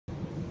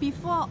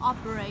Before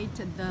operate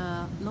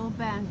the low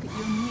bank,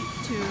 you need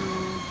to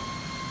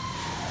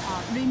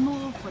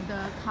remove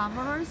the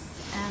covers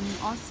and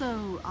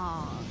also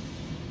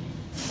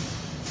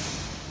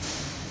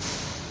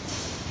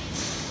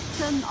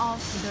turn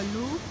off the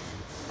roof,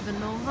 the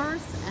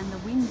louvers and the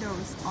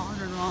windows all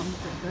around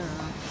the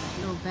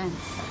low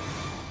banks.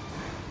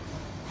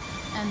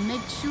 And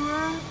make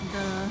sure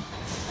the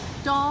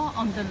door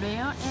on the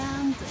rear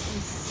end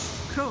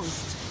is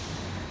closed.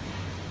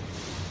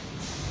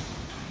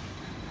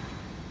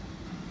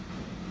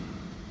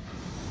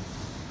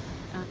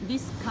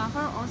 This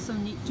cover also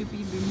need to be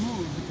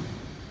removed,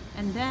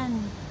 and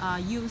then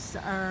use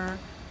a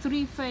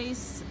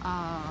three-phase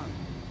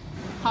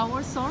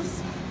power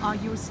source or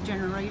use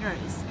generator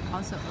is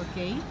also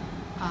okay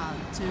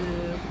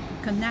to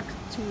connect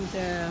to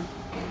the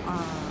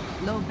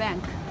low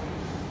bank,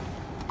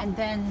 and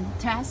then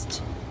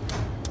test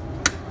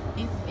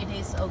if it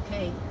is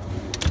okay.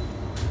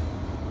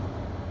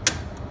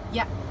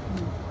 Yeah.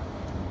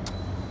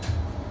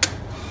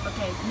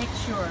 Okay, make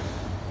sure.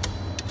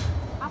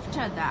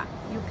 After that,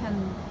 you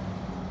can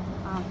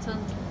turn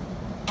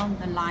on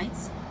the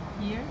lights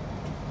here.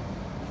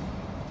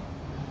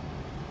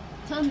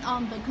 Turn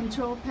on the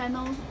control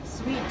panel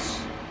switch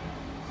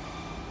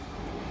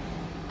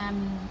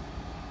and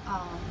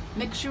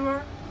make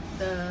sure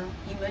the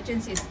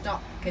emergency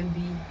stop can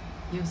be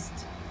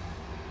used.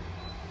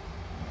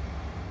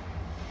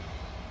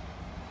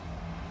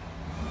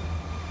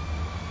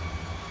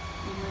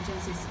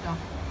 Emergency stop.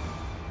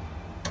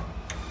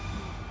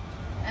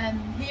 And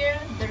here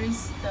there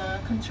is the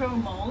control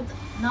mode.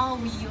 Now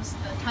we use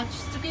the touch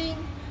screen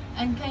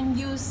and can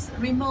use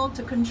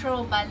remote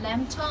control by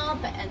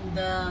laptop and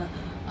the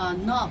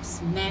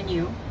knobs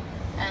menu.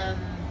 And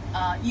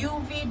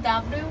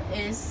UVW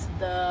is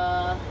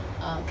the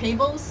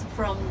cables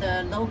from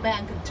the low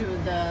bank to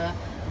the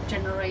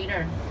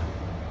generator.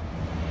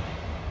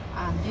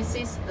 This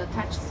is the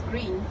touch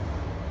screen,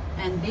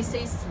 and this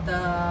is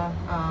the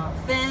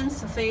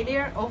fans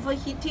failure,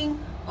 overheating,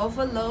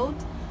 overload,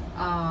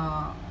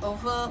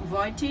 over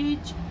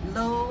voltage,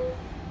 low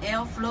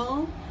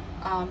airflow,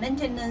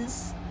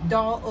 maintenance,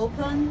 door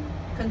open,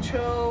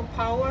 control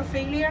power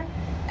failure,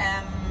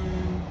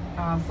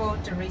 and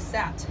fault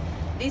reset.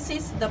 This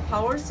is the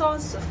power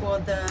source for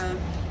the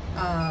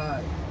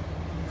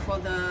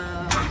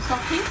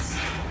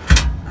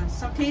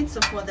sockets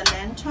for the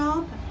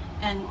laptop,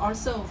 and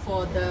also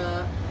for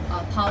the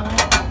power of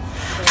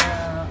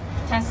the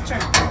tester.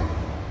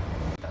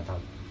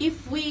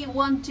 If we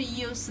want to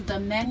use the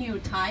manual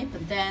type,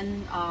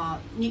 then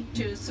need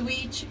to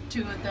switch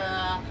to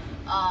the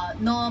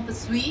knob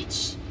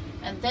switch,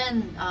 and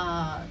then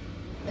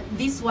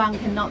this one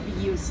cannot be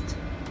used.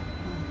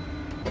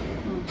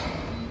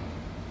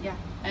 Yeah,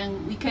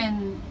 and we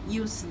can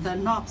use the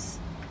knobs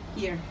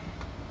here.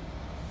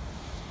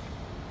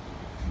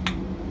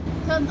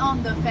 Turn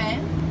on the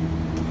fan.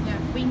 Yeah,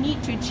 we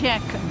need to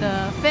check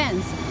the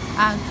fans,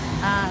 and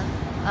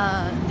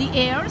the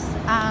airs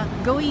are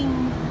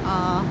going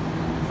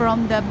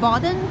from the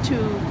bottom to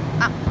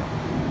up.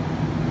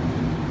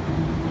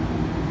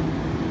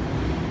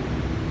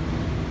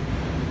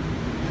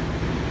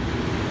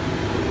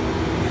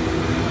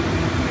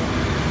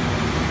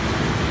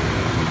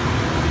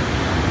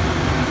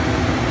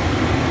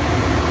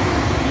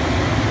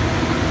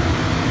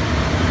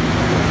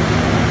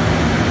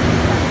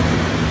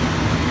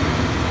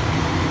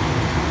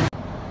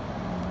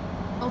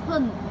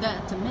 Open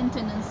that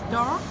maintenance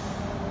door.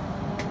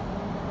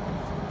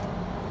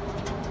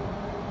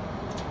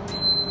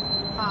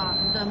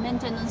 The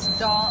maintenance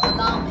door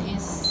alarm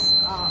is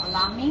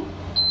alarming.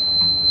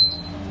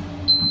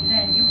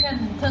 Then you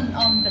can turn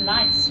on the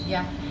lights.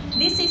 Yeah,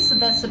 this is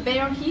the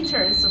spare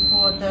heaters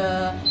for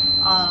the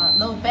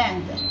low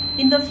band.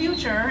 In the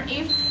future,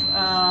 if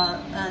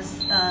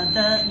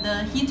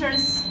the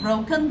heaters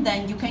broken,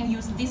 then you can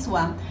use this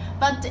one.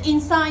 But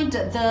inside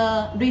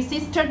the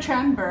resistor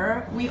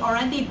chamber, we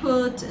already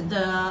put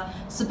the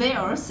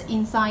spares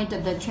inside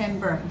the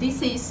chamber.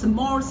 This is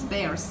small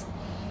spares.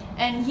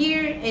 And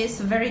here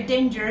is very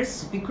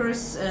dangerous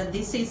because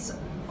this is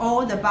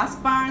all the bus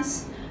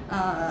bars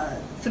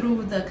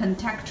through the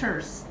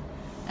contactors.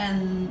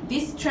 And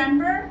this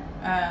chamber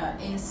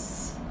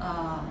is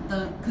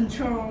the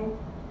control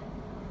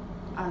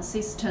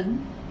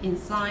system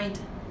inside.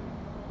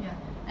 Yeah.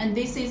 And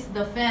this is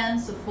the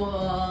fans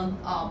for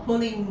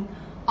pulling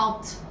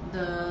out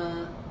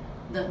the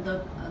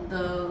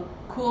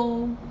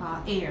cool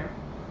air.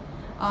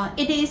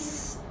 It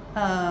is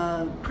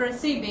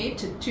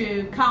prohibited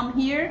to come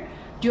here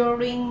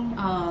during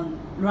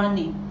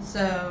running,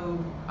 so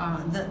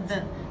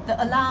the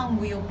alarm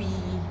will be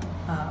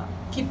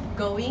keep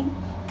going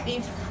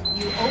if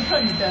you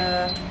open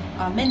the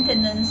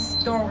maintenance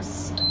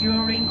doors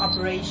during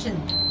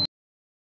operation.